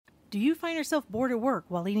Do you find yourself bored at work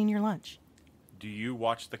while eating your lunch? Do you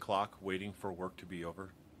watch the clock waiting for work to be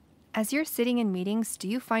over? As you're sitting in meetings, do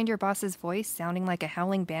you find your boss's voice sounding like a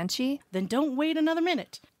howling banshee? Then don't wait another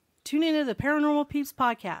minute. Tune into the Paranormal Peeps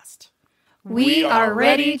podcast. We are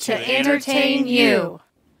ready to entertain you.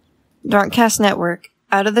 Darkcast Network.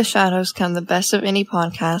 Out of the shadows come the best of any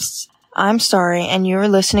podcasts. I'm Starry, and you're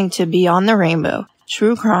listening to Beyond the Rainbow,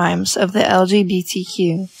 True Crimes of the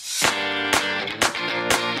LGBTQ.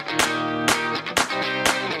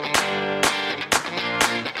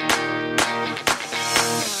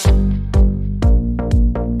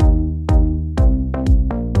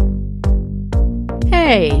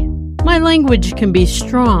 Hey, my language can be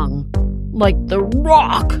strong, like The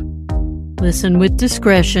Rock. Listen with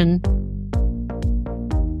discretion.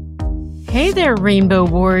 Hey there, Rainbow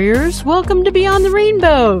Warriors. Welcome to Beyond the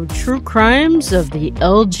Rainbow, True Crimes of the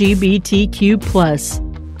LGBTQ+.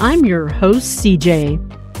 I'm your host, CJ.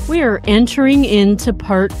 We are entering into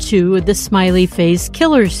part 2 of the Smiley Face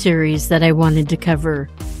Killer series that I wanted to cover.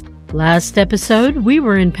 Last episode, we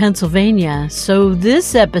were in Pennsylvania, so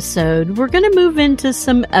this episode, we're going to move into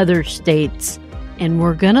some other states. And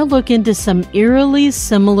we're going to look into some eerily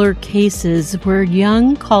similar cases where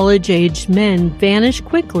young college-aged men vanish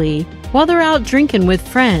quickly while they're out drinking with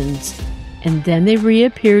friends. And then they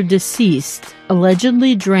reappear deceased,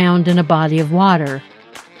 allegedly drowned in a body of water.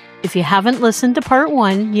 If you haven't listened to part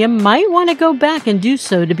 1, you might want to go back and do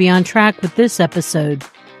so to be on track with this episode.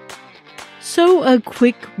 So, a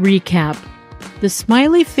quick recap. The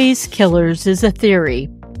Smiley Face Killers is a theory.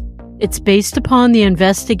 It's based upon the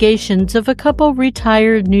investigations of a couple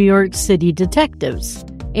retired New York City detectives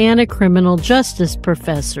and a criminal justice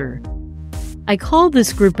professor. I call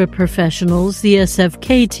this group of professionals the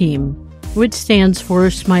SFK team, which stands for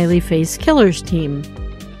Smiley Face Killers Team.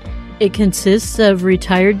 It consists of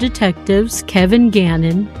retired detectives Kevin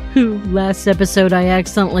Gannon, who last episode I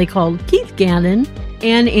accidentally called Keith Gannon,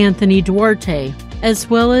 and Anthony Duarte, as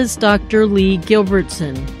well as Dr. Lee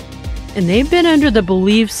Gilbertson. And they've been under the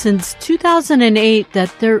belief since 2008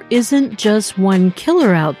 that there isn't just one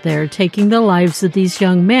killer out there taking the lives of these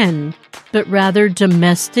young men, but rather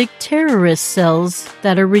domestic terrorist cells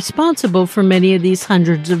that are responsible for many of these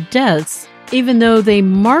hundreds of deaths, even though they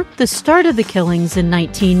marked the start of the killings in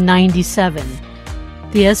 1997.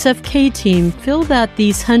 The SFK team feel that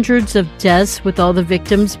these hundreds of deaths, with all the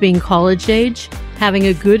victims being college age, having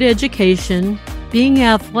a good education, being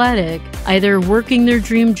athletic, either working their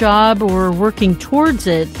dream job or working towards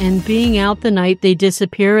it, and being out the night they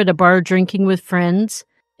disappear at a bar drinking with friends,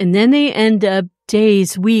 and then they end up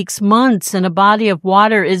days, weeks, months in a body of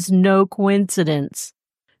water is no coincidence.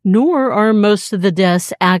 Nor are most of the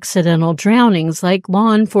deaths accidental drownings like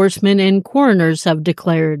law enforcement and coroners have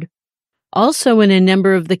declared. Also, in a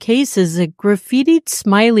number of the cases, a graffitied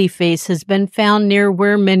smiley face has been found near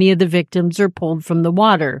where many of the victims are pulled from the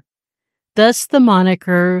water. Thus the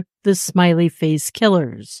moniker, the Smiley Face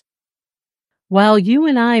Killers. While you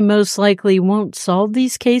and I most likely won't solve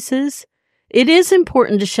these cases, it is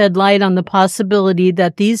important to shed light on the possibility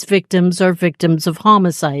that these victims are victims of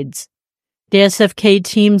homicides. The SFK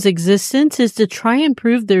team's existence is to try and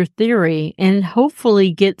prove their theory and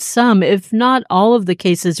hopefully get some, if not all, of the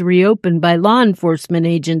cases reopened by law enforcement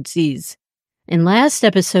agencies. In last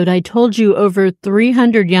episode, I told you over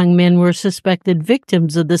 300 young men were suspected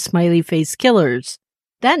victims of the Smiley Face Killers.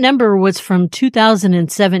 That number was from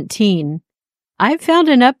 2017. I found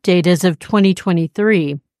an update as of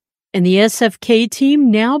 2023. And the SFK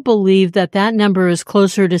team now believe that that number is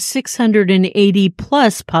closer to 680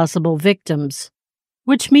 plus possible victims,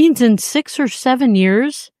 which means in 6 or 7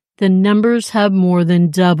 years, the numbers have more than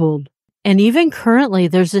doubled. And even currently,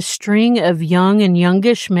 there's a string of young and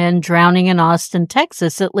youngish men drowning in Austin,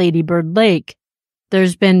 Texas at Lady Bird Lake.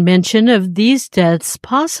 There's been mention of these deaths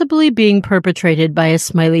possibly being perpetrated by a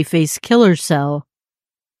Smiley Face killer cell.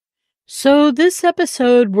 So this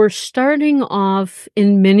episode, we're starting off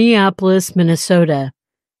in Minneapolis, Minnesota.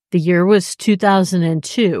 The year was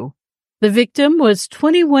 2002. The victim was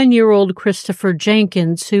 21-year-old Christopher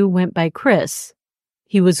Jenkins, who went by Chris.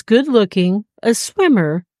 He was good-looking, a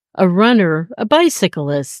swimmer, a runner, a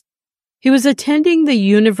bicyclist. He was attending the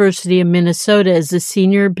University of Minnesota as a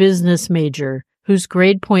senior business major, whose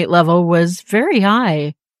grade point level was very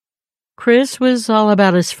high. Chris was all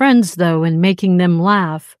about his friends, though, and making them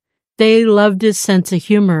laugh. They loved his sense of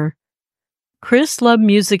humor. Chris loved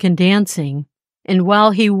music and dancing, and while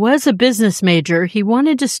he was a business major, he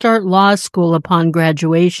wanted to start law school upon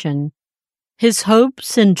graduation. His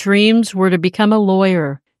hopes and dreams were to become a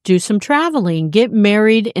lawyer, do some traveling, get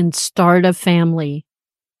married, and start a family.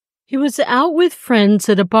 He was out with friends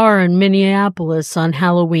at a bar in Minneapolis on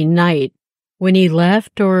Halloween night. When he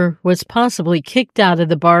left or was possibly kicked out of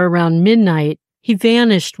the bar around midnight, he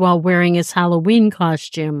vanished while wearing his Halloween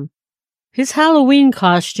costume. His Halloween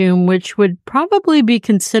costume, which would probably be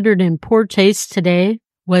considered in poor taste today,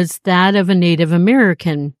 was that of a Native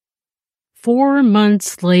American. 4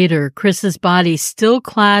 months later, Chris's body, still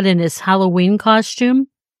clad in his Halloween costume,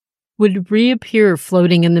 would reappear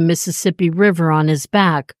floating in the Mississippi River on his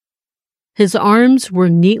back. His arms were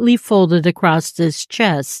neatly folded across his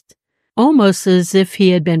chest, almost as if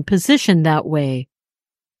he had been positioned that way.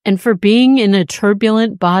 And for being in a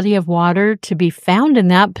turbulent body of water to be found in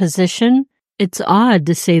that position, it's odd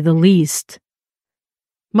to say the least.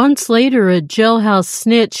 Months later, a jailhouse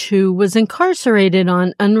snitch who was incarcerated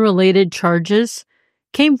on unrelated charges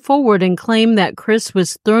came forward and claimed that Chris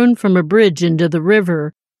was thrown from a bridge into the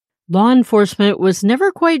river. Law enforcement was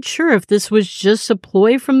never quite sure if this was just a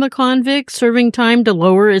ploy from the convict serving time to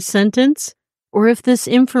lower his sentence, or if this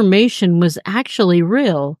information was actually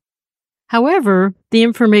real. However, the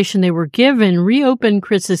information they were given reopened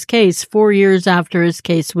Chris's case 4 years after his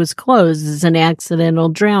case was closed as an accidental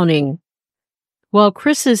drowning. While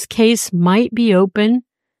Chris's case might be open,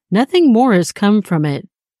 nothing more has come from it.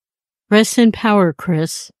 Rest in power,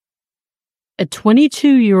 Chris. A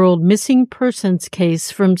 22-year-old missing persons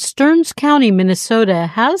case from Stearns County, Minnesota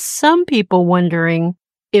has some people wondering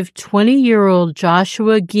if 20-year-old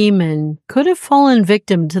Joshua Geeman could have fallen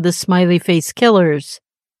victim to the Smiley Face Killers.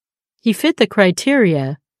 He fit the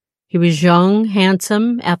criteria. He was young,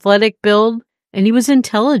 handsome, athletic build, and he was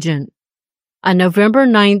intelligent. On November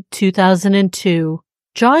 9, 2002,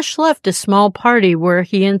 Josh left a small party where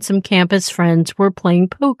he and some campus friends were playing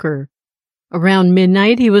poker. Around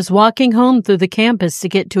midnight, he was walking home through the campus to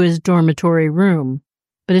get to his dormitory room.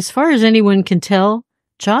 But as far as anyone can tell,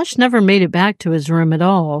 Josh never made it back to his room at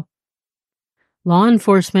all. Law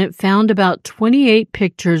enforcement found about 28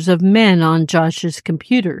 pictures of men on Josh's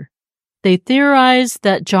computer. They theorized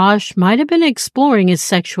that Josh might have been exploring his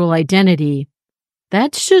sexual identity.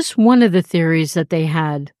 That's just one of the theories that they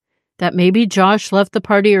had, that maybe Josh left the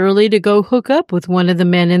party early to go hook up with one of the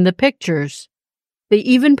men in the pictures. They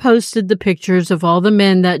even posted the pictures of all the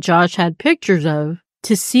men that Josh had pictures of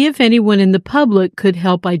to see if anyone in the public could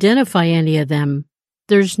help identify any of them.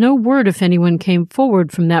 There's no word if anyone came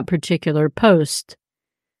forward from that particular post.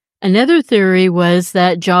 Another theory was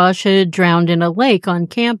that Josh had drowned in a lake on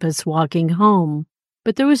campus walking home,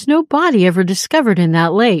 but there was no body ever discovered in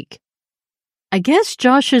that lake. I guess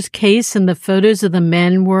Josh's case and the photos of the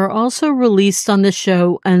men were also released on the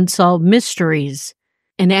show Unsolved Mysteries,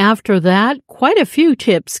 and after that, quite a few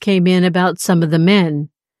tips came in about some of the men.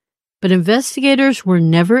 But investigators were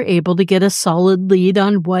never able to get a solid lead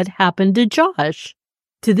on what happened to Josh.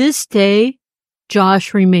 To this day,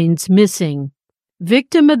 Josh remains missing.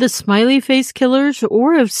 Victim of the Smiley Face Killers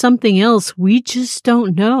or of something else we just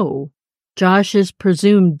don't know. Josh is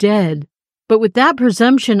presumed dead, but with that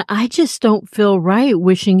presumption, I just don't feel right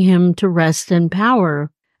wishing him to rest in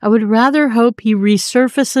power. I would rather hope he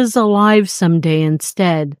resurfaces alive someday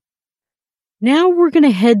instead. Now we're going to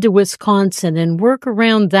head to Wisconsin and work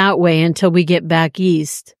around that way until we get back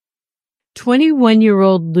east.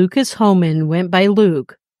 21-year-old Lucas Homan went by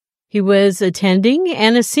Luke. He was attending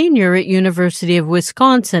and a senior at University of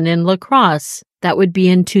Wisconsin in La Crosse. That would be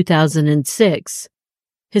in 2006.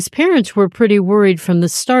 His parents were pretty worried from the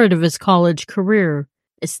start of his college career,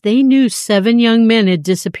 as they knew 7 young men had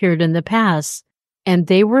disappeared in the past, and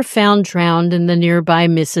they were found drowned in the nearby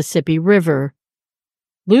Mississippi River.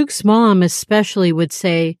 Luke's mom especially would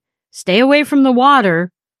say, "Stay away from the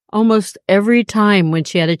water," almost every time when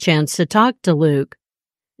she had a chance to talk to Luke.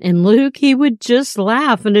 And Luke, he would just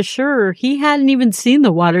laugh and assure he hadn't even seen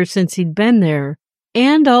the water since he'd been there.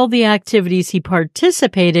 And all the activities he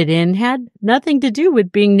participated in had nothing to do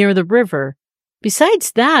with being near the river.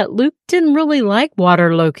 Besides that, Luke didn't really like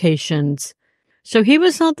water locations. So he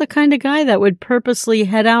was not the kind of guy that would purposely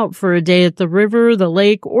head out for a day at the river, the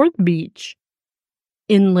lake, or the beach.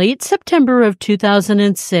 In late September of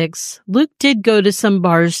 2006, Luke did go to some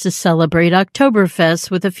bars to celebrate Oktoberfest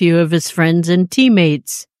with a few of his friends and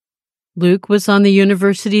teammates. Luke was on the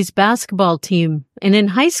university's basketball team, and in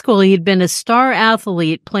high school he had been a star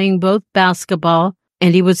athlete playing both basketball,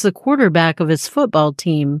 and he was the quarterback of his football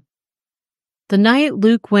team. The night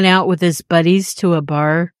Luke went out with his buddies to a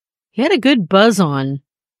bar, he had a good buzz on,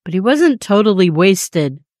 but he wasn't totally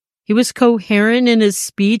wasted. He was coherent in his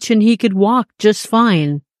speech and he could walk just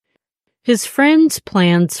fine. His friends'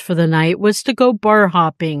 plans for the night was to go bar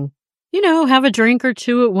hopping. Have a drink or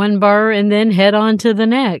two at one bar and then head on to the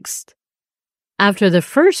next. After the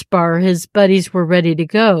first bar, his buddies were ready to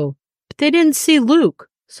go, But they didn't see Luke,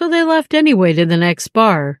 so they left anyway to the next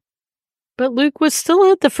bar. But Luke was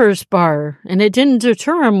still at the first bar, and it didn't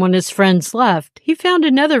deter him when his friends left. He found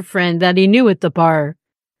another friend that he knew at the bar.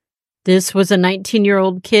 This was a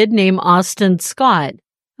 19-year-old kid named Austin Scott.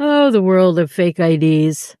 Oh, the world of fake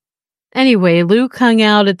IDs. Anyway, Luke hung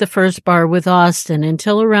out at the first bar with Austin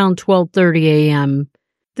until around 12:30 a.m.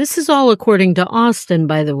 This is all according to Austin,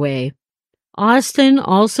 by the way. Austin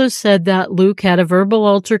also said that Luke had a verbal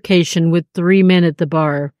altercation with 3 men at the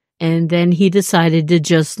bar, and then he decided to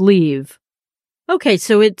just leave. Okay,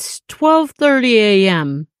 so it's 12:30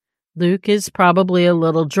 a.m. Luke is probably a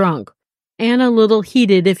little drunk, and a little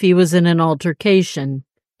heated if he was in an altercation,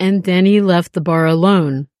 and then he left the bar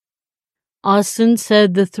alone. Austin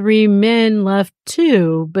said the 3 men left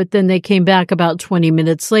too, but then they came back about 20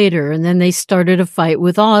 minutes later, and then they started a fight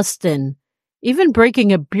with Austin, even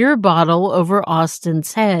breaking a beer bottle over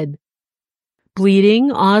Austin's head.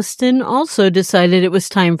 Bleeding, Austin also decided it was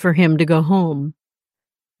time for him to go home.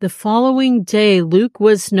 The following day, Luke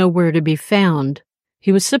was nowhere to be found.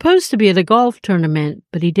 He was supposed to be at a golf tournament,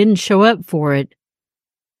 but he didn't show up for it.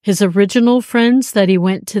 His original friends that he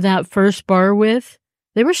went to that first bar with,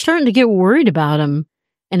 they were starting to get worried about him,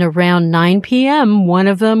 and around 9 p.m., one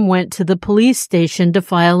of them went to the police station to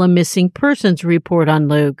file a missing persons report on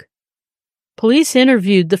Luke. Police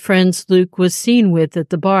interviewed the friends Luke was seen with at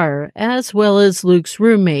the bar, as well as Luke's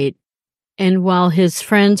roommate, and while his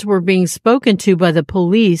friends were being spoken to by the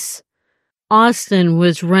police, Austin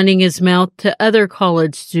was running his mouth to other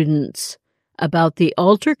college students about the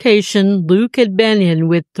altercation Luke had been in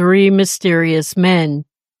with 3 mysterious men.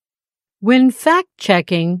 When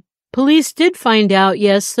fact-checking, police did find out,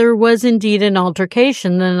 yes, there was indeed an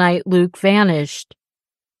altercation the night Luke vanished.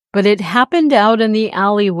 But it happened out in the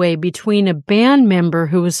alleyway between a band member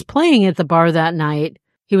who was playing at the bar that night.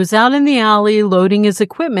 He was out in the alley loading his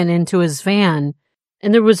equipment into his van,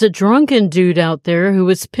 and there was a drunken dude out there who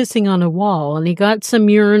was pissing on a wall, and he got some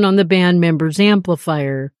urine on the band member's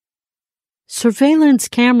amplifier. Surveillance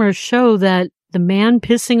cameras show that the man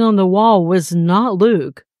pissing on the wall was not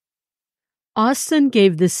Luke. Austin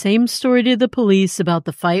gave the same story to the police about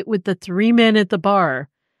the fight with the 3 men at the bar,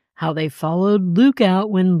 how they followed Luke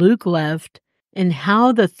out when Luke left, and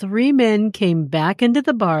how the 3 men came back into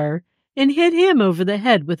the bar and hit him over the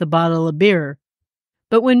head with a bottle of beer.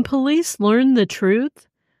 But when police learned the truth,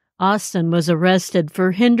 Austin was arrested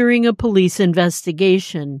for hindering a police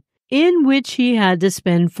investigation, in which he had to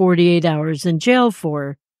spend 48 hours in jail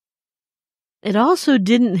for. It also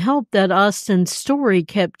didn't help that Austin's story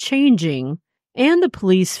kept changing, and the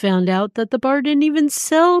police found out that the bar didn't even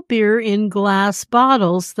sell beer in glass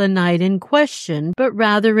bottles the night in question, but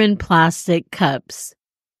rather in plastic cups.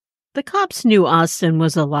 The cops knew Austin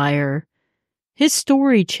was a liar. His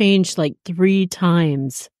story changed like 3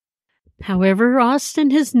 times. However,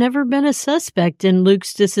 Austin has never been a suspect in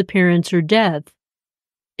Luke's disappearance or death.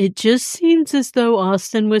 It just seems as though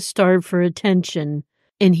Austin was starved for attention,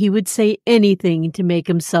 and he would say anything to make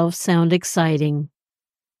himself sound exciting.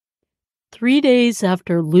 3 days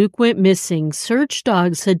after Luke went missing, search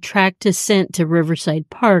dogs had tracked his scent to Riverside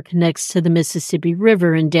Park next to the Mississippi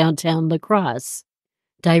River in downtown La Crosse.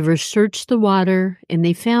 Divers searched the water, and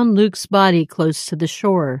they found Luke's body close to the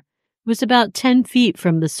shore. It was about 10 feet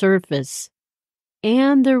from the surface.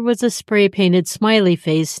 And there was a spray-painted smiley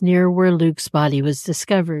face near where Luke's body was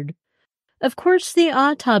discovered. Of course, the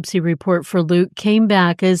autopsy report for Luke came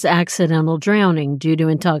back as accidental drowning due to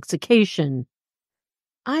intoxication.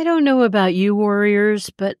 I don't know about you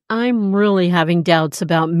warriors, but I'm really having doubts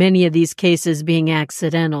about many of these cases being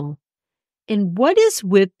accidental. And what is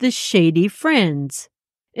with the shady friends?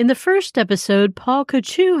 In the first episode, Paul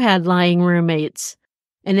Couture had lying roommates.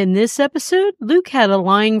 And in this episode, Luke had a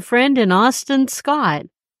lying friend in Austin Scott.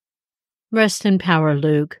 Rest in power,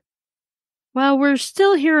 Luke. While we're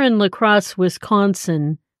still here in La Crosse,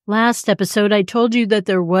 Wisconsin, last episode I told you that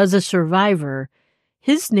there was a survivor.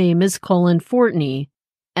 His name is Colin Fortney.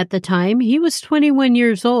 At the time, he was 21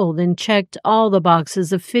 years old and checked all the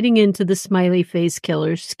boxes of fitting into the smiley face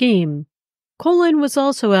killer's scheme. Colin was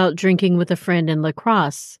also out drinking with a friend in La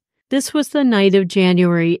Crosse. This was the night of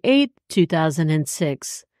January 8,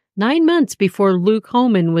 2006, 9 months before Luke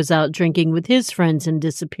Holman was out drinking with his friends and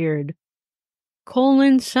disappeared.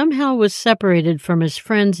 Colin somehow was separated from his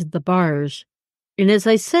friends at the bars, and as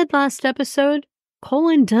I said last episode,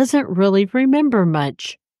 Colin doesn't really remember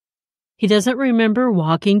much. He doesn't remember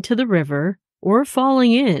walking to the river or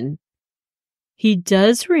falling in. He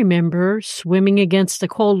does remember swimming against a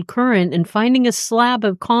cold current and finding a slab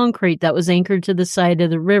of concrete that was anchored to the side of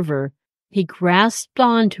the river. He grasped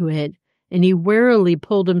onto it, and he warily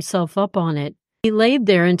pulled himself up on it, He laid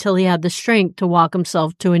there until he had the strength to walk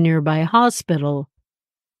himself to a nearby hospital.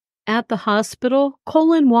 At the hospital,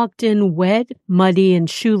 Colin walked in wet, muddy, and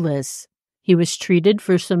shoeless. He was treated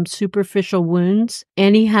for some superficial wounds,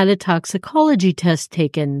 and he had a toxicology test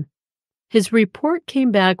taken. His report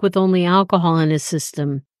came back with only alcohol in his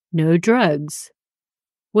system, no drugs.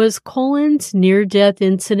 Was Colin's near-death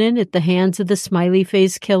incident at the hands of the Smiley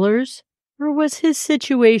Face killers? Or was his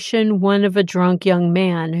situation one of a drunk young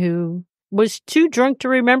man who was too drunk to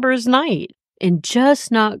remember his night and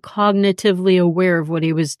just not cognitively aware of what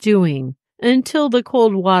he was doing until the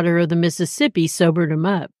cold water of the Mississippi sobered him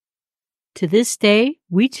up? To this day,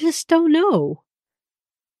 we just don't know.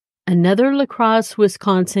 Another La Crosse,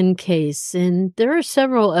 Wisconsin case, and there are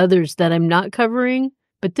several others that I'm not covering,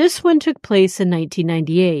 but this one took place in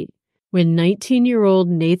 1998, when 19-year-old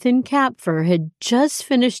Nathan Kapfer had just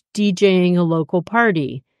finished DJing a local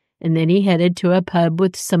party, and then he headed to a pub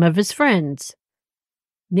with some of his friends.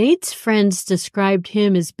 Nate's friends described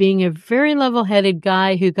him as being a very level-headed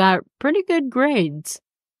guy who got pretty good grades.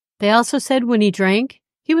 They also said when he drank,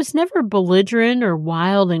 he was never belligerent or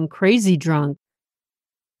wild and crazy drunk.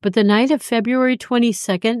 But the night of February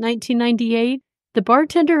 22nd, 1998, the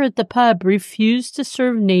bartender at the pub refused to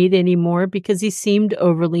serve Nate anymore because he seemed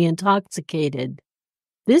overly intoxicated.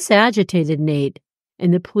 This agitated Nate,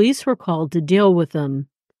 and the police were called to deal with him.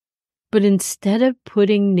 But instead of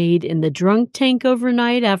putting Nate in the drunk tank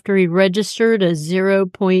overnight after he registered a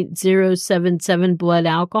 0.077 blood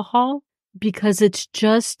alcohol, because it's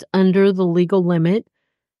just under the legal limit,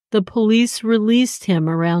 the police released him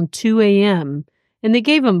around 2 a.m., and they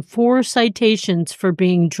gave him 4 citations for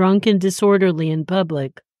being drunk and disorderly in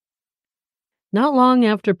public. Not long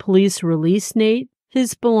after police released Nate,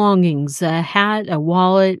 his belongings, a hat, a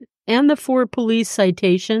wallet, and the 4 police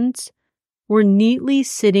citations were neatly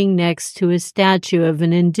sitting next to a statue of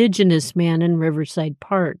an indigenous man in Riverside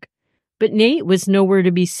Park, but Nate was nowhere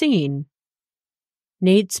to be seen.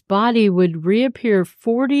 Nate's body would reappear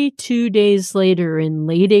 42 days later in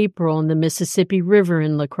late April in the Mississippi River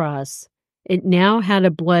in La Crosse. It now had a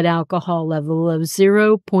blood alcohol level of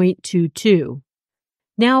 0.22.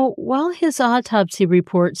 Now, while his autopsy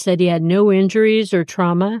report said he had no injuries or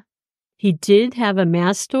trauma, he did have a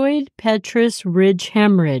mastoid petrous ridge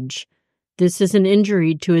hemorrhage. This is an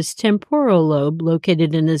injury to his temporal lobe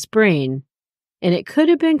located in his brain, and it could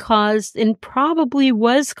have been caused and probably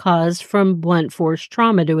was caused from blunt force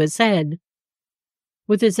trauma to his head.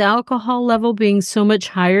 With his alcohol level being so much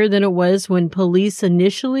higher than it was when police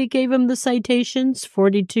initially gave him the citations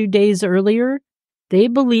 42 days earlier, they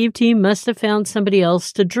believed he must have found somebody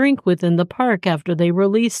else to drink with in the park after they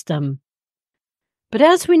released him. But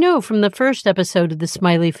as we know from the first episode of the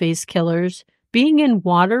Smiley Face Killers, being in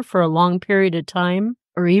water for a long period of time,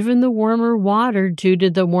 or even the warmer water due to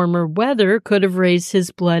the warmer weather, could have raised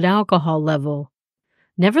his blood alcohol level.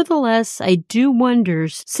 Nevertheless, I do wonder,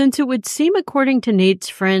 since it would seem according to Nate's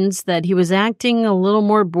friends that he was acting a little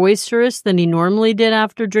more boisterous than he normally did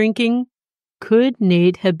after drinking, could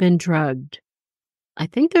Nate have been drugged? I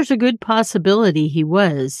think there's a good possibility he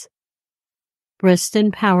was. Rest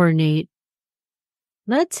in power, Nate.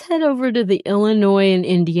 Let's head over to the Illinois and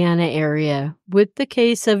Indiana area with the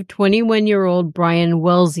case of 21-year-old Brian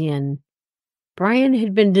Welzian. Brian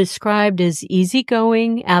had been described as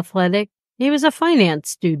easygoing, athletic. He was a finance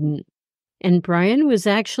student. And Brian was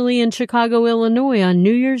actually in Chicago, Illinois on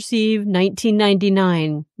New Year's Eve,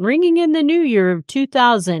 1999, ringing in the new year of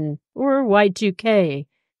 2000, or Y2K,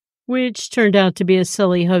 which turned out to be a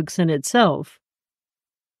silly hoax in itself.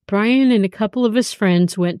 Brian and a couple of his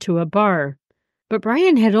friends went to a bar. But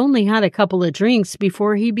Brian had only had a couple of drinks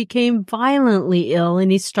before he became violently ill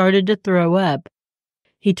and he started to throw up.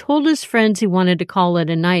 He told his friends he wanted to call it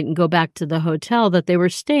a night and go back to the hotel that they were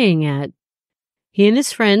staying at. He and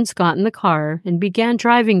his friends got in the car and began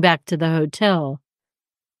driving back to the hotel.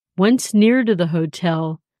 Once near to the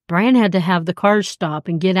hotel, Brian had to have the car stop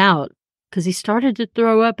and get out because he started to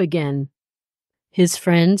throw up again. His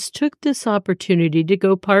friends took this opportunity to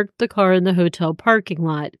go park the car in the hotel parking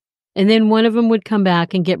lot, and then one of them would come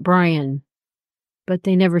back and get Brian. But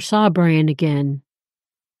they never saw Brian again.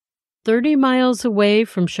 30 miles away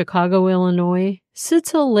from Chicago, Illinois,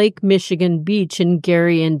 sits a Lake Michigan beach in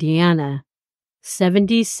Gary, Indiana.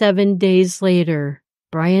 77 days later,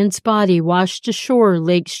 Brian's body washed ashore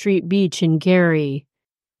Lake Street Beach in Gary.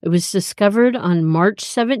 It was discovered on March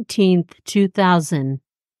 17, 2000.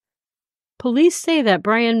 Police say that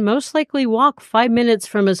Brian most likely walked 5 minutes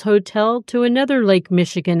from his hotel to another Lake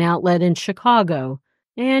Michigan outlet in Chicago,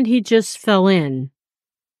 and he just fell in.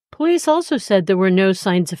 Police also said there were no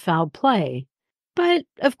signs of foul play. But,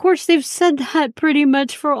 of course, they've said that pretty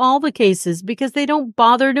much for all the cases because they don't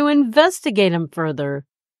bother to investigate them further.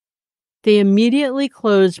 They immediately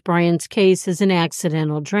closed Brian's case as an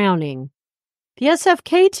accidental drowning. The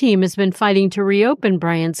SFK team has been fighting to reopen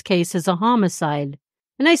Brian's case as a homicide,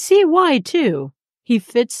 and I see why, too. He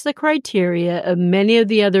fits the criteria of many of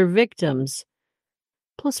the other victims.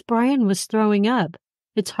 Plus, Brian was throwing up.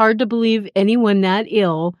 It's hard to believe anyone that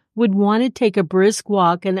ill would want to take a brisk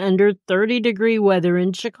walk in under 30-degree weather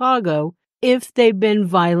in Chicago if they've been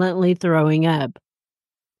violently throwing up.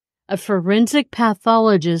 A forensic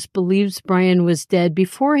pathologist believes Brian was dead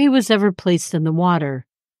before he was ever placed in the water.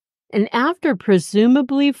 And after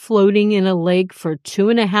presumably floating in a lake for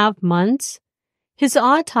 2.5 months, his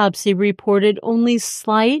autopsy reported only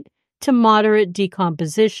slight to moderate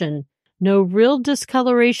decomposition, no real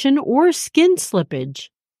discoloration or skin slippage.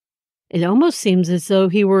 It almost seems as though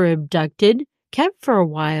he were abducted, kept for a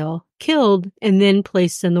while, killed, and then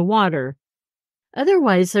placed in the water.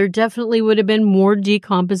 Otherwise, there definitely would have been more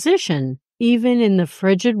decomposition. Even in the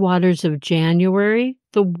frigid waters of January,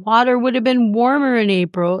 the water would have been warmer in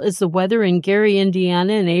April, as the weather in Gary,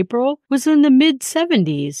 Indiana in April was in the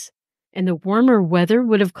mid-70s. And the warmer weather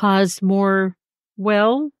would have caused more,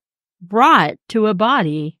 rot to a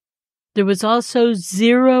body. There was also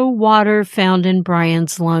 0 water found in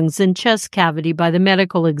Brian's lungs and chest cavity by the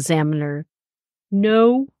medical examiner.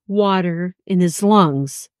 No water in his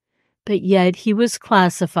lungs, but yet he was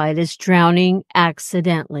classified as drowning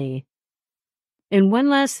accidentally. And one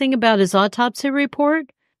last thing about his autopsy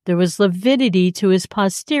report, there was lividity to his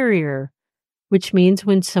posterior, which means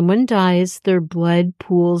when someone dies, their blood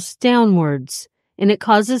pools downwards, and it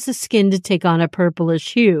causes the skin to take on a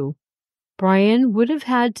purplish hue. Brian would have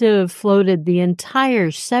had to have floated the entire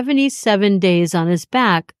 77 days on his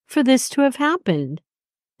back for this to have happened.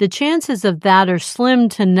 The chances of that are slim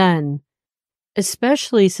to none,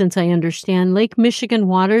 especially since I understand Lake Michigan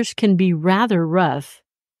waters can be rather rough.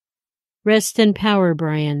 Rest in power,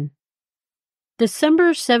 Brian.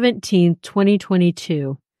 December 17th,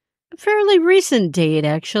 2022. A fairly recent date,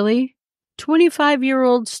 actually.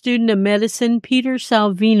 25-year-old student of medicine Peter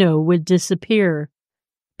Salvino would disappear.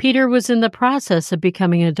 Peter was in the process of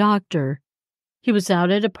becoming a doctor. He was out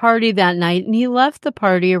at a party that night, and he left the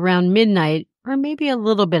party around midnight, or maybe a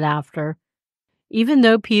little bit after. Even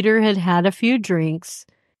though Peter had had a few drinks,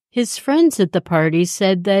 his friends at the party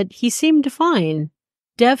said that he seemed fine,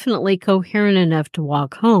 definitely coherent enough to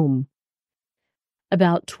walk home.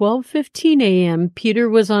 About 12:15 a.m., Peter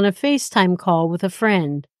was on a FaceTime call with a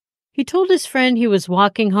friend. He told his friend he was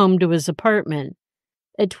walking home to his apartment.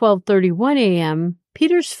 At 12:31 a.m.,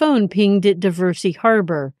 Peter's phone pinged at Diversey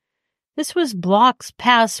Harbor. This was blocks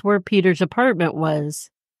past where Peter's apartment was.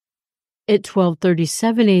 At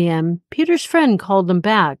 12:37 a.m., Peter's friend called him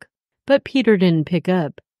back, but Peter didn't pick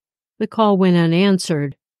up. The call went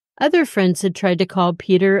unanswered. Other friends had tried to call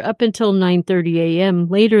Peter up until 9:30 a.m.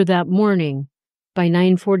 later that morning. By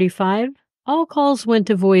 9:45, all calls went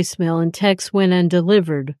to voicemail and texts went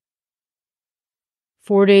undelivered.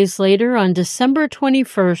 4 days later, on December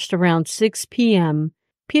 21st, around 6 p.m.,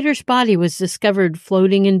 Peter's body was discovered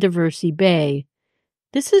floating in Diversey Bay.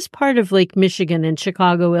 This is part of Lake Michigan in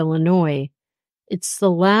Chicago, Illinois. It's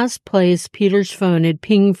the last place Peter's phone had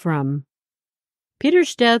pinged from.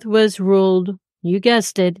 Peter's death was ruled, you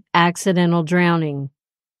guessed it, accidental drowning.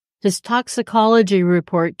 His toxicology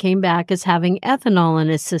report came back as having ethanol in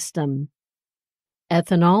his system.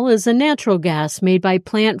 Ethanol is a natural gas made by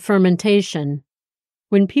plant fermentation.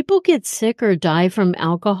 When people get sick or die from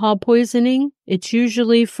alcohol poisoning, it's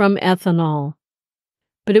usually from ethanol.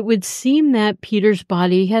 But it would seem that Peter's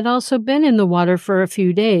body had also been in the water for a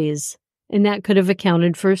few days, and that could have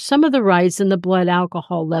accounted for some of the rise in the blood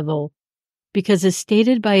alcohol level. Because as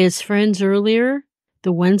stated by his friends earlier,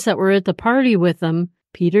 the ones that were at the party with him,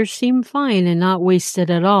 Peter seemed fine and not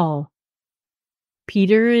wasted at all.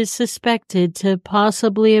 Peter is suspected to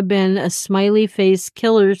possibly have been a smiley face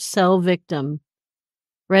killer cell victim.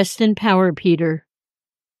 Rest in power, Peter.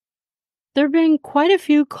 There have been quite a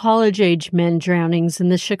few college-age men drownings in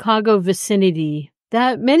the Chicago vicinity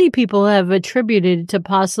that many people have attributed to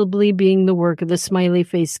possibly being the work of the smiley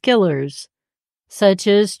face killers, such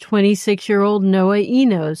as 26-year-old Noah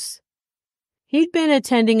Enos. He'd been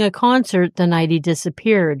attending a concert the night he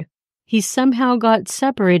disappeared. He somehow got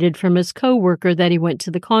separated from his co-worker that he went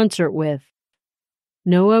to the concert with.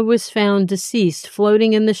 Noah was found deceased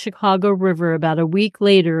floating in the Chicago River about a week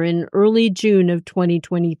later in early June of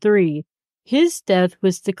 2023. His death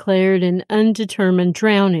was declared an undetermined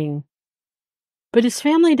drowning. But his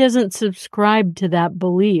family doesn't subscribe to that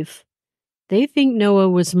belief. They think Noah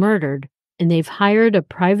was murdered, and they've hired a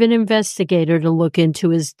private investigator to look into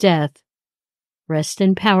his death. Rest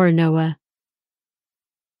in power, Noah.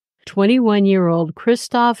 21-year-old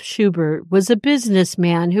Christoph Schubert was a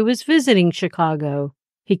businessman who was visiting Chicago.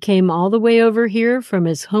 He came all the way over here from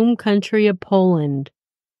his home country of Poland.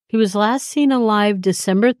 He was last seen alive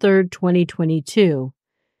December 3rd, 2022.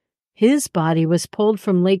 His body was pulled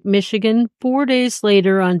from Lake Michigan 4 days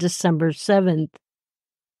later on December 7th.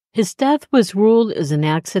 His death was ruled as an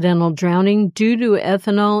accidental drowning due to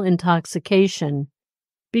ethanol intoxication.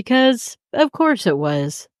 Because, of course it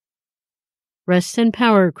was. Rest in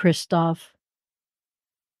power, Christoph.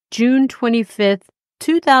 June 25th,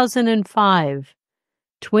 2005.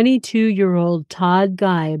 22-year-old Todd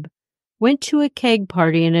Geib went to a keg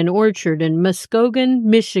party in an orchard in Muskegon,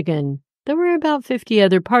 Michigan. There were about 50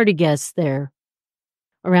 other party guests there.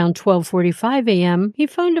 Around 12:45 a.m., he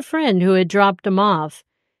phoned a friend who had dropped him off.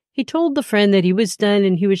 He told the friend that he was done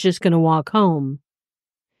and he was just going to walk home.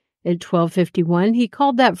 At 12:51, he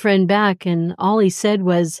called that friend back and all he said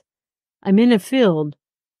was, "I'm in a field,"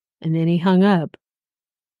 and then he hung up.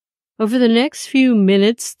 Over the next few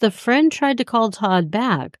minutes, the friend tried to call Todd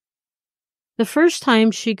back. The first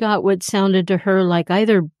time she got what sounded to her like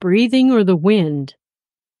either breathing or the wind.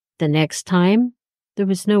 The next time, there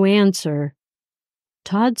was no answer.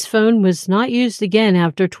 Todd's phone was not used again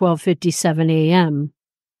after 12:57 a.m.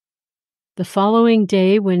 The following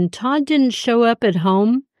day, when Todd didn't show up at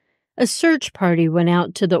home, a search party went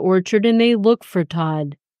out to the orchard and they looked for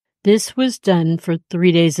Todd. This was done for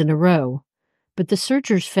 3 days in a row, but the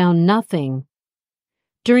searchers found nothing.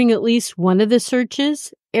 During at least one of the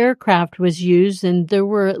searches, aircraft was used and there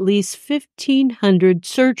were at least 1,500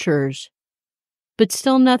 searchers, but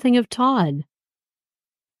still nothing of Todd.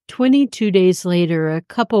 22 days later, a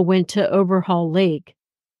couple went to Overhaul Lake,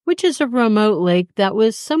 which is a remote lake that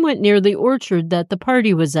was somewhat near the orchard that the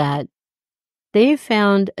party was at. They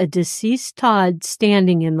found a deceased Todd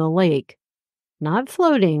standing in the lake, not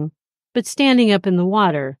floating, but standing up in the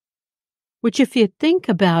water, which if you think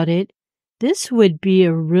about it, this would be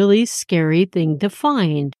a really scary thing to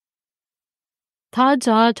find. Todd's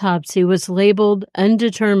autopsy was labeled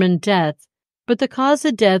undetermined death, but the cause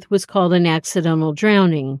of death was called an accidental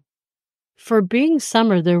drowning. For being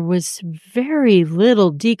summer, there was very little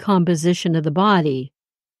decomposition of the body.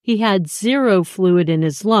 He had 0 fluid in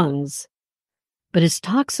his lungs. But his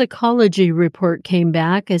toxicology report came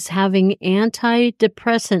back as having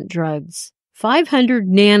antidepressant drugs, 500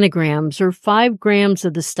 nanograms or 5 grams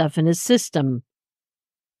of the stuff in his system.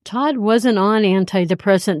 Todd wasn't on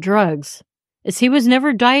antidepressant drugs, as he was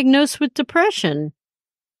never diagnosed with depression.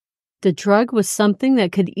 The drug was something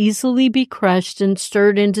that could easily be crushed and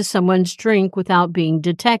stirred into someone's drink without being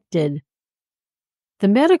detected. The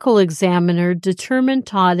medical examiner determined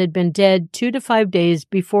Todd had been dead 2 to 5 days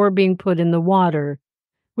before being put in the water,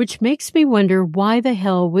 which makes me wonder why the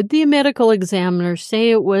hell would the medical examiner say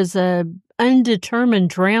it was a undetermined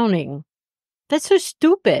drowning? That's so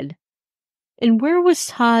stupid. And where was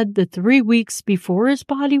Todd the 3 weeks before his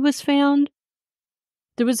body was found?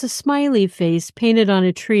 There was a smiley face painted on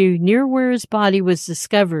a tree near where his body was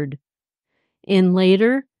discovered. And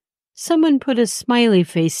later, someone put a smiley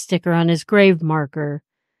face sticker on his grave marker.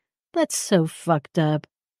 That's so fucked up.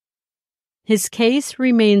 His case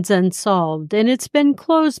remains unsolved, and it's been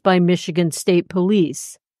closed by Michigan State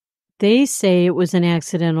Police. They say it was an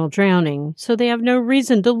accidental drowning, so they have no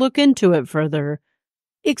reason to look into it further.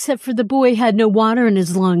 Except for the boy had no water in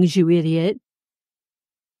his lungs, you idiot.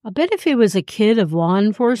 I bet if he was a kid of law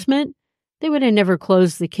enforcement, they would have never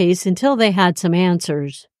closed the case until they had some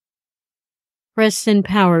answers. Rest in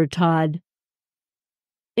power, Todd.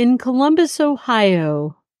 In Columbus,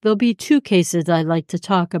 Ohio, there'll be 2 cases I'd like to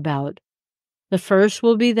talk about. The first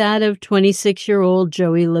will be that of 26-year-old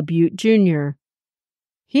Joey LaBute Jr.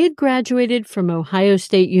 He had graduated from Ohio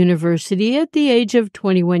State University at the age of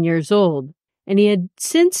 21 years old, and he had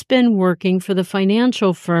since been working for the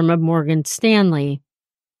financial firm of Morgan Stanley.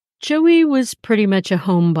 Joey was pretty much a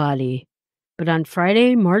homebody, but on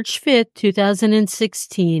Friday, March 5th,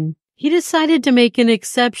 2016, he decided to make an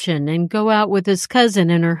exception and go out with his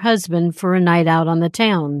cousin and her husband for a night out on the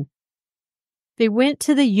town. They went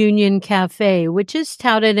to the Union Cafe, which is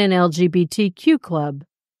touted an LGBTQ club.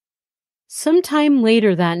 Sometime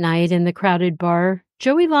later that night in the crowded bar,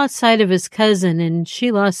 Joey lost sight of his cousin and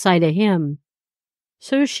she lost sight of him.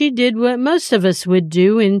 So she did what most of us would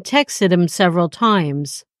do and texted him several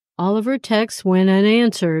times. All of her texts went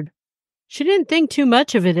unanswered. She didn't think too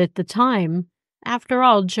much of it at the time. After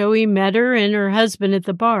all, Joey met her and her husband at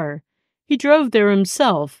the bar. He drove there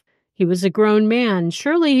himself. He was a grown man.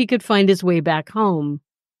 Surely he could find his way back home.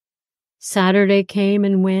 Saturday came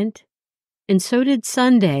and went, and so did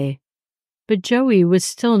Sunday, but Joey was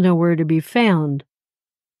still nowhere to be found.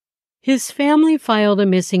 His family filed a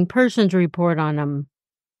missing persons report on him.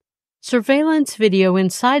 Surveillance video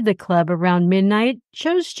inside the club around midnight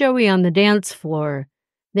shows Joey on the dance floor.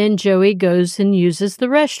 Then Joey goes and uses the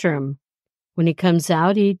restroom. When he comes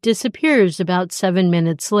out, he disappears about 7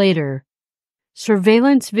 minutes later.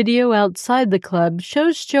 Surveillance video outside the club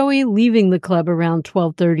shows Joey leaving the club around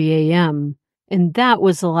 12:30 a.m., and that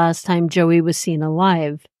was the last time Joey was seen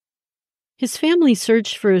alive. His family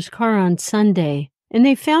searched for his car on Sunday, and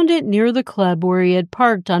they found it near the club where he had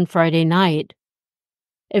parked on Friday night.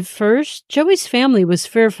 At first, Joey's family was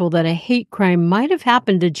fearful that a hate crime might have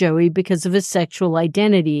happened to Joey because of his sexual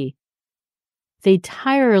identity. They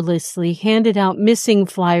tirelessly handed out missing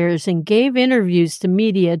flyers and gave interviews to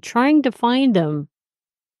media trying to find him.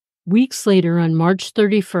 Weeks later, on March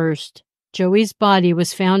 31st, Joey's body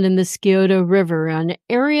was found in the Scioto River, an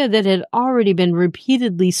area that had already been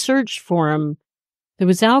repeatedly searched for him. There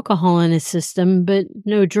was alcohol in his system, but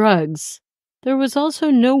no drugs. There was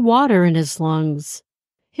also no water in his lungs.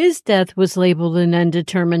 His death was labeled an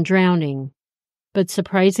undetermined drowning. But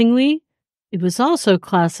surprisingly, it was also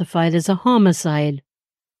classified as a homicide.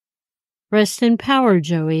 Rest in power,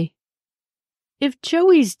 Joey. If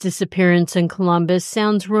Joey's disappearance in Columbus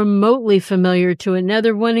sounds remotely familiar to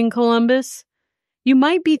another one in Columbus, you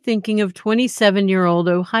might be thinking of 27-year-old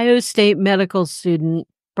Ohio State medical student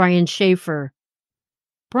Brian Schaefer.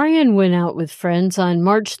 Brian went out with friends on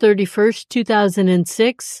March 31st,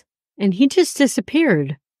 2006, and he just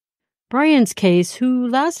disappeared. Brian's case, who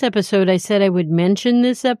last episode I said I would mention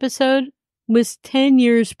this episode, was 10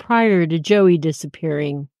 years prior to Joey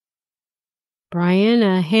disappearing. Brian,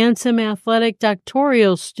 a handsome athletic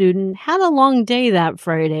doctoral student, had a long day that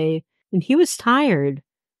Friday, and he was tired.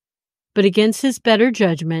 But against his better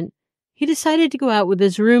judgment, he decided to go out with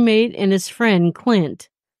his roommate and his friend Clint.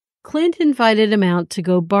 Clint invited him out to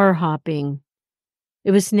go bar hopping.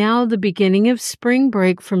 It was now the beginning of spring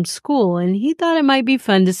break from school, and he thought it might be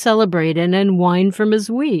fun to celebrate and unwind from his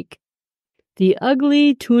week. The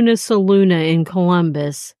Ugly Tuna Saloona in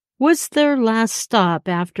Columbus was their last stop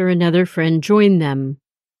after another friend joined them.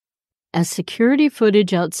 As security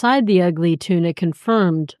footage outside the Ugly Tuna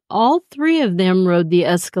confirmed, all three of them rode the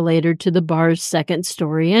escalator to the bar's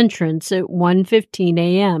second-story entrance at 1:15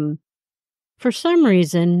 a.m. For some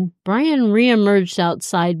reason, Brian reemerged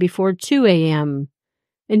outside before 2 a.m.,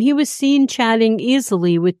 and he was seen chatting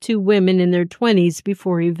easily with two women in their 20s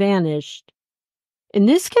before he vanished. And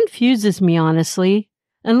this confuses me, honestly.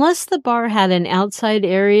 Unless the bar had an outside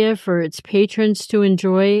area for its patrons to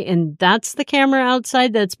enjoy, and that's the camera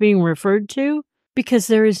outside that's being referred to, because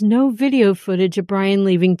there is no video footage of Brian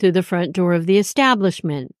leaving through the front door of the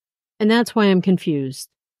establishment. And that's why I'm confused.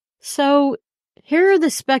 So, here are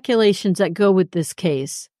the speculations that go with this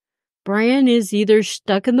case. Brian is either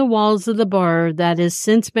stuck in the walls of the bar that has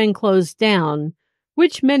since been closed down,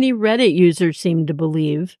 which many Reddit users seem to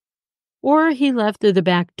believe, or he left through the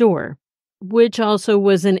back door, which also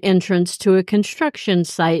was an entrance to a construction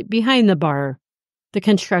site behind the bar. The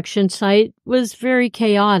construction site was very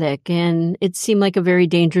chaotic, and it seemed like a very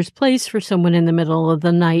dangerous place for someone in the middle of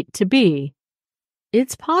the night to be.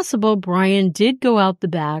 It's possible Brian did go out the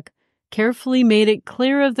back, carefully made it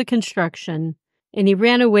clear of the construction, and he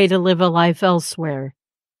ran away to live a life elsewhere.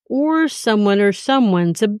 Or someone or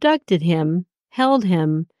someone's abducted him, held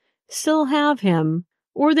him, still have him,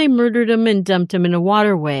 or they murdered him and dumped him in a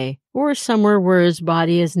waterway, or somewhere where his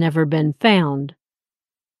body has never been found.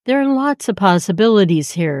 There are lots of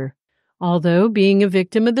possibilities here, although being a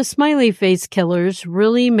victim of the Smiley face killers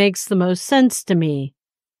really makes the most sense to me.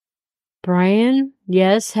 Brian,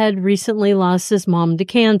 yes, had recently lost his mom to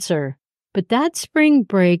cancer, but that spring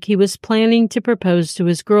break he was planning to propose to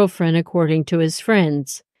his girlfriend according to his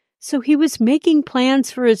friends, so he was making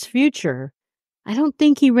plans for his future. I don't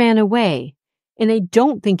think he ran away, and I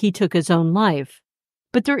don't think he took his own life.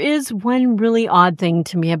 But there is one really odd thing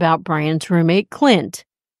to me about Brian's roommate, Clint.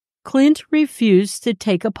 Clint refused to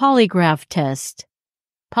take a polygraph test.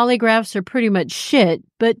 Polygraphs are pretty much shit,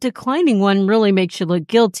 but declining one really makes you look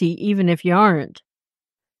guilty even if you aren't.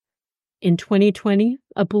 In 2020,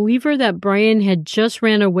 a believer that Brian had just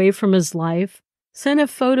ran away from his life sent a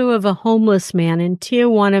photo of a homeless man in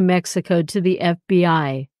Tijuana, Mexico to the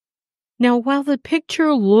FBI. Now, while the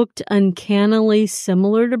picture looked uncannily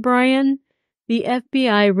similar to Brian, the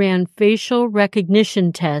FBI ran facial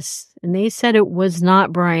recognition tests, and they said it was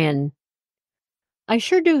not Brian. I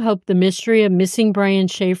sure do hope the mystery of missing Brian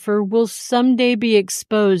Schaefer will someday be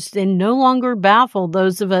exposed and no longer baffle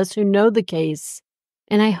those of us who know the case.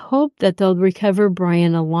 And I hope that they'll recover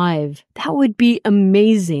Brian alive. That would be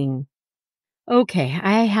amazing. Okay,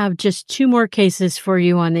 I have just 2 more cases for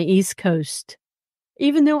you on the East Coast.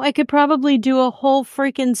 Even though I could probably do a whole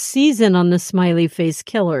freaking season on the smiley face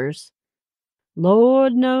killers.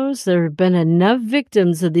 Lord knows there have been enough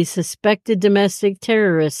victims of these suspected domestic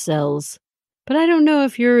terrorist cells. But I don't know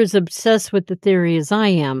if you're as obsessed with the theory as I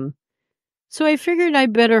am. So I figured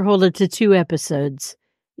I'd better hold it to 2 episodes,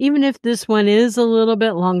 even if this one is a little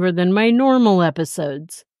bit longer than my normal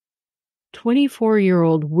episodes.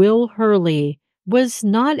 24-year-old Will Hurley was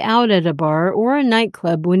not out at a bar or a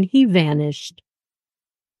nightclub when he vanished.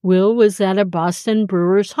 Will was at a Boston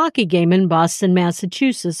Brewers hockey game in Boston,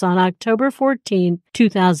 Massachusetts on October 14,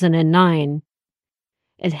 2009.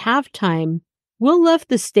 At halftime, Will left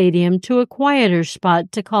the stadium to a quieter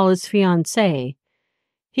spot to call his fiancée.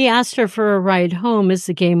 He asked her for a ride home as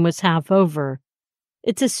the game was half over.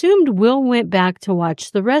 It's assumed Will went back to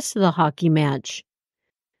watch the rest of the hockey match.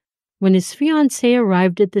 When his fiancée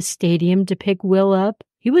arrived at the stadium to pick Will up,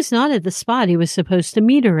 he was not at the spot he was supposed to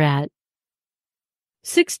meet her at.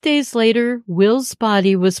 6 days later, Will's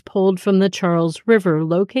body was pulled from the Charles River,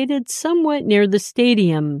 located somewhat near the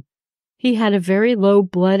stadium. He had a very low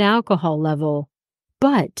blood alcohol level,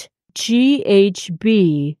 but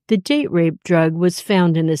GHB, the date rape drug, was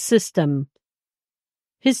found in his system.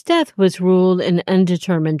 His death was ruled an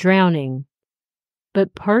undetermined drowning.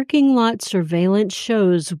 But parking lot surveillance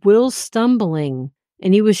shows Will stumbling,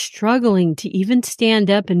 and he was struggling to even stand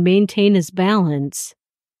up and maintain his balance.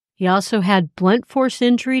 He also had blunt force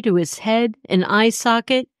injury to his head, an eye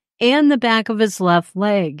socket, and the back of his left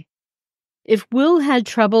leg. If Will had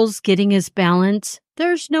troubles getting his balance,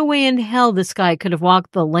 there's no way in hell this guy could have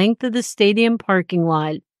walked the length of the stadium parking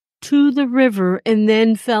lot to the river and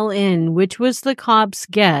then fell in, which was the cops'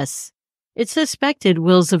 guess. It's suspected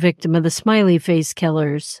Will's a victim of the smiley face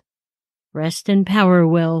killers. Rest in power,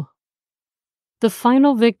 Will. The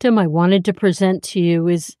final victim I wanted to present to you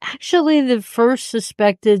is actually the first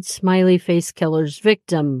suspected smiley face killer's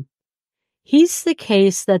victim. He's the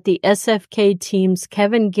case that the SFK team's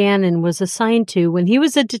Kevin Gannon was assigned to when he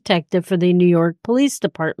was a detective for the New York Police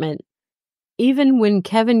Department. Even when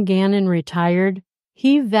Kevin Gannon retired,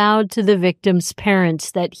 he vowed to the victim's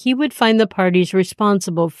parents that he would find the parties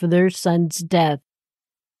responsible for their son's death.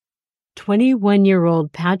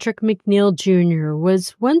 21-year-old Patrick McNeil Jr.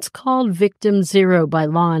 was once called Victim Zero by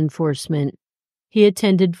law enforcement. He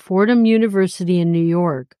attended Fordham University in New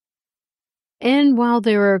York. And while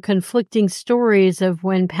there are conflicting stories of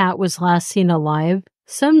when Pat was last seen alive,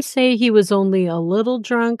 some say he was only a little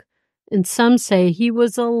drunk, and some say he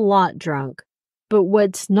was a lot drunk. But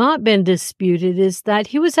what's not been disputed is that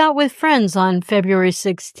he was out with friends on February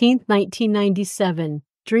 16, 1997,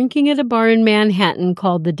 drinking at a bar in Manhattan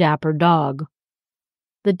called the Dapper Dog.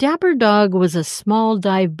 The Dapper Dog was a small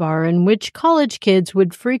dive bar in which college kids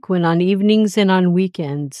would frequent on evenings and on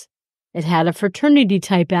weekends. It had a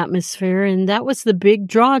fraternity-type atmosphere, and that was the big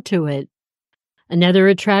draw to it. Another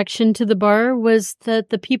attraction to the bar was that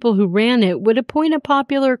the people who ran it would appoint a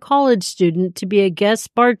popular college student to be a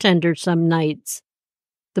guest bartender some nights.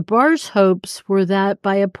 The bar's hopes were that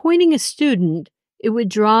by appointing a student, it would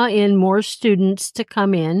draw in more students to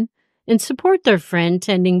come in and support their friend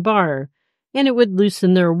tending bar, and it would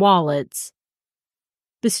loosen their wallets.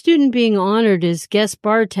 The student being honored as guest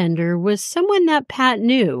bartender was someone that Pat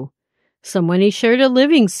knew, someone he shared a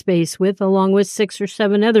living space with along with 6 or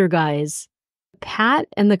 7 other guys. Pat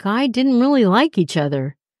and the guy didn't really like each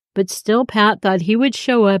other, but still Pat thought he would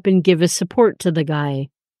show up and give his support to the guy.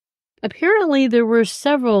 Apparently there were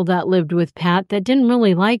several that lived with Pat that didn't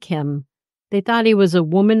really like him. They thought he was a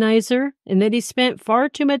womanizer and that he spent far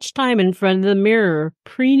too much time in front of the mirror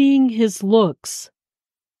preening his looks.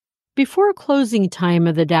 Before closing time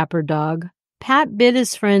of the Dapper Dog, Pat bid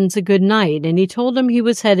his friends a good night and he told them he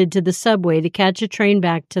was headed to the subway to catch a train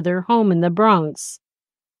back to their home in the Bronx.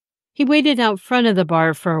 He waited out front of the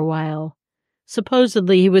bar for a while.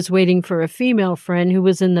 Supposedly he was waiting for a female friend who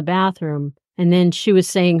was in the bathroom, and then she was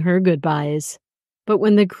saying her goodbyes. But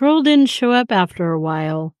when the girl didn't show up after a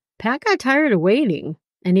while, Pat got tired of waiting,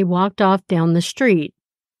 and he walked off down the street.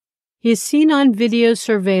 He is seen on video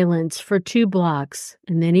surveillance for 2 blocks,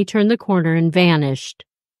 and then he turned the corner and vanished.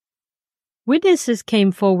 Witnesses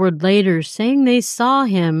came forward later saying they saw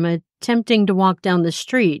him attempting to walk down the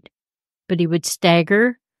street, but he would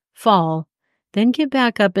stagger, fall, then get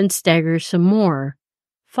back up and stagger some more,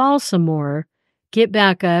 fall some more, get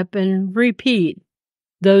back up, and repeat.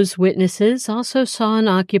 Those witnesses also saw an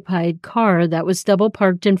occupied car that was double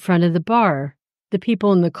parked in front of the bar. The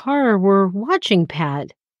people in the car were watching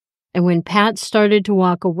Pat, and when Pat started to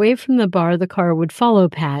walk away from the bar, the car would follow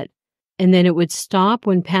Pat, and then it would stop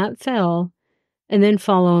when Pat fell, and then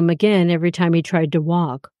follow him again every time he tried to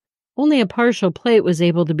walk. Only a partial plate was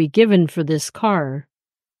able to be given for this car.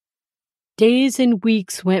 Days and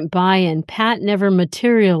weeks went by and Pat never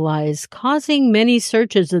materialized, causing many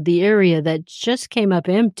searches of the area that just came up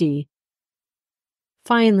empty.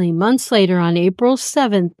 Finally, months later, on April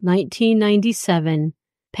 7th, 1997,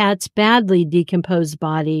 Pat's badly decomposed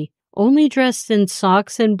body, only dressed in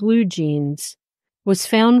socks and blue jeans, was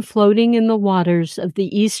found floating in the waters of the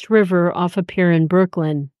East River off a pier in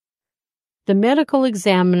Brooklyn. The medical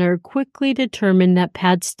examiner quickly determined that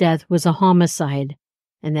Pat's death was a homicide,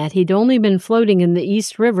 and that he'd only been floating in the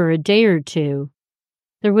East River a day or two.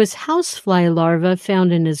 There was housefly larvae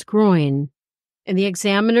found in his groin, and the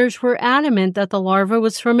examiners were adamant that the larva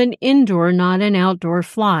was from an indoor, not an outdoor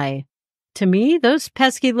fly. To me, those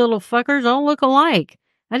pesky little fuckers all look alike.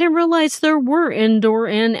 I didn't realize there were indoor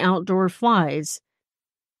and outdoor flies.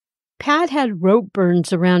 Pat had rope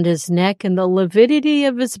burns around his neck, and the lividity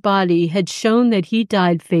of his body had shown that he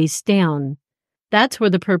died face down. That's where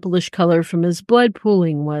the purplish color from his blood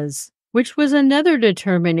pooling was, which was another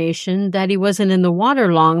determination that he wasn't in the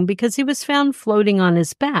water long because he was found floating on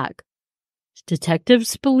his back.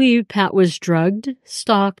 Detectives believe Pat was drugged,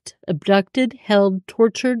 stalked, abducted, held,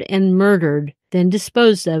 tortured, and murdered, then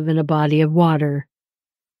disposed of in a body of water.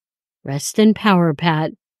 Rest in power,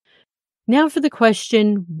 Pat. Now for the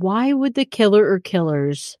question, why would the killer or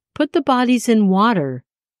killers put the bodies in water?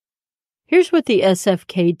 Here's what the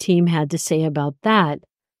SFK team had to say about that.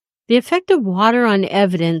 The effect of water on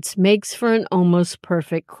evidence makes for an almost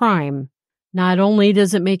perfect crime. Not only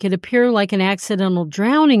does it make it appear like an accidental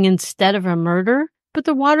drowning instead of a murder, but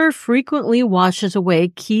the water frequently washes away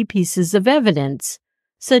key pieces of evidence,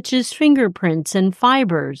 such as fingerprints and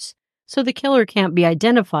fibers, so the killer can't be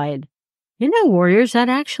identified. You know, warriors, that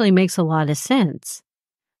actually makes a lot of sense.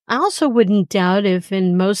 I also wouldn't doubt if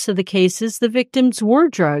in most of the cases the victims were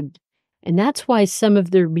drugged, and that's why some of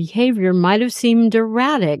their behavior might have seemed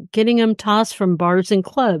erratic, getting them tossed from bars and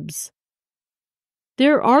clubs.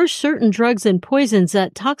 There are certain drugs and poisons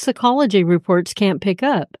that toxicology reports can't pick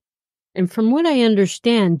up. And from what I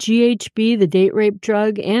understand, GHB, the date rape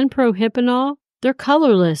drug, and prohypnol, they're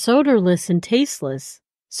colorless, odorless, and tasteless.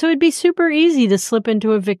 So it'd be super easy to slip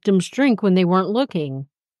into a victim's drink when they weren't looking.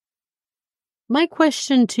 My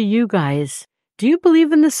question to you guys, do you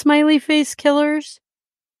believe in the smiley face killers?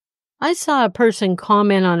 I saw a person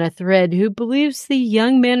comment on a thread who believes the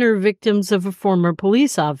young men are victims of a former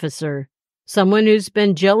police officer, someone who's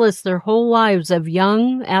been jealous their whole lives of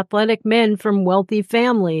young, athletic men from wealthy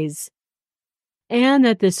families, and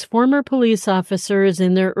that this former police officer is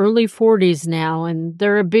in their early 40s now and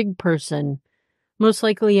they're a big person. Most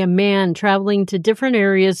likely a man traveling to different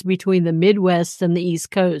areas between the Midwest and the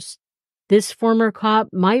East Coast. This former cop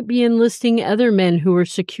might be enlisting other men who are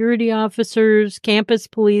security officers, campus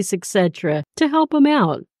police, etc. to help him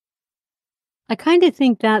out. I kind of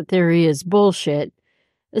think that theory is bullshit,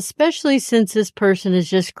 especially since this person is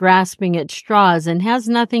just grasping at straws and has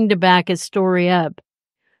nothing to back his story up.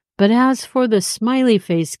 But as for the smiley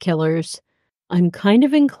face killers, I'm kind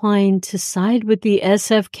of inclined to side with the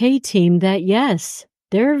SFK team that yes,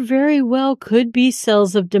 there very well could be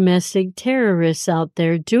cells of domestic terrorists out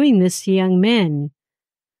there doing this to young men.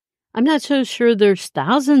 I'm not so sure there's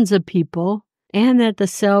thousands of people, and that the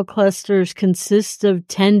cell clusters consist of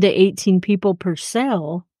 10 to 18 people per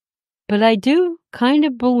cell, but I do kind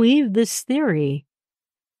of believe this theory.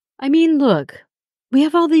 I mean, look, we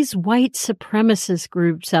have all these white supremacist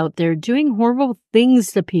groups out there doing horrible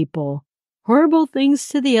things to people. Horrible things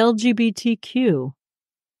to the LGBTQ,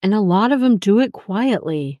 and a lot of them do it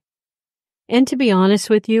quietly. And to be honest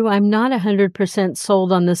with you, I'm not 100%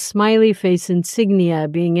 sold on the smiley face insignia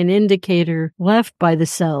being an indicator left by the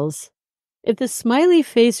cells. If the smiley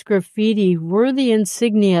face graffiti were the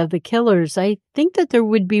insignia of the killers, I think that there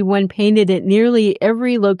would be one painted at nearly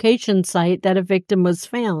every location site that a victim was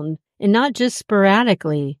found, and not just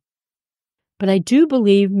sporadically. But I do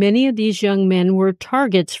believe many of these young men were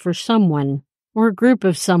targets for someone, or a group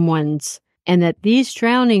of someones, and that these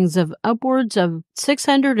drownings of upwards of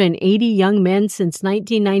 680 young men since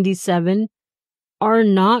 1997 are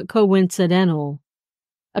not coincidental.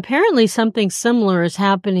 Apparently something similar is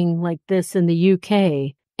happening like this in the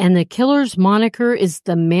UK, and the killer's moniker is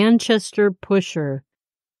the Manchester Pusher.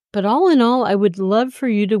 But all in all, I would love for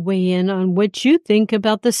you to weigh in on what you think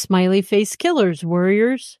about the smiley face killers,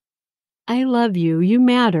 warriors. I love you. You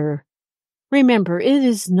matter. Remember, it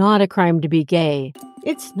is not a crime to be gay.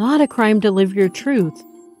 It's not a crime to live your truth.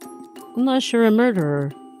 Unless you're a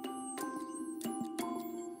murderer.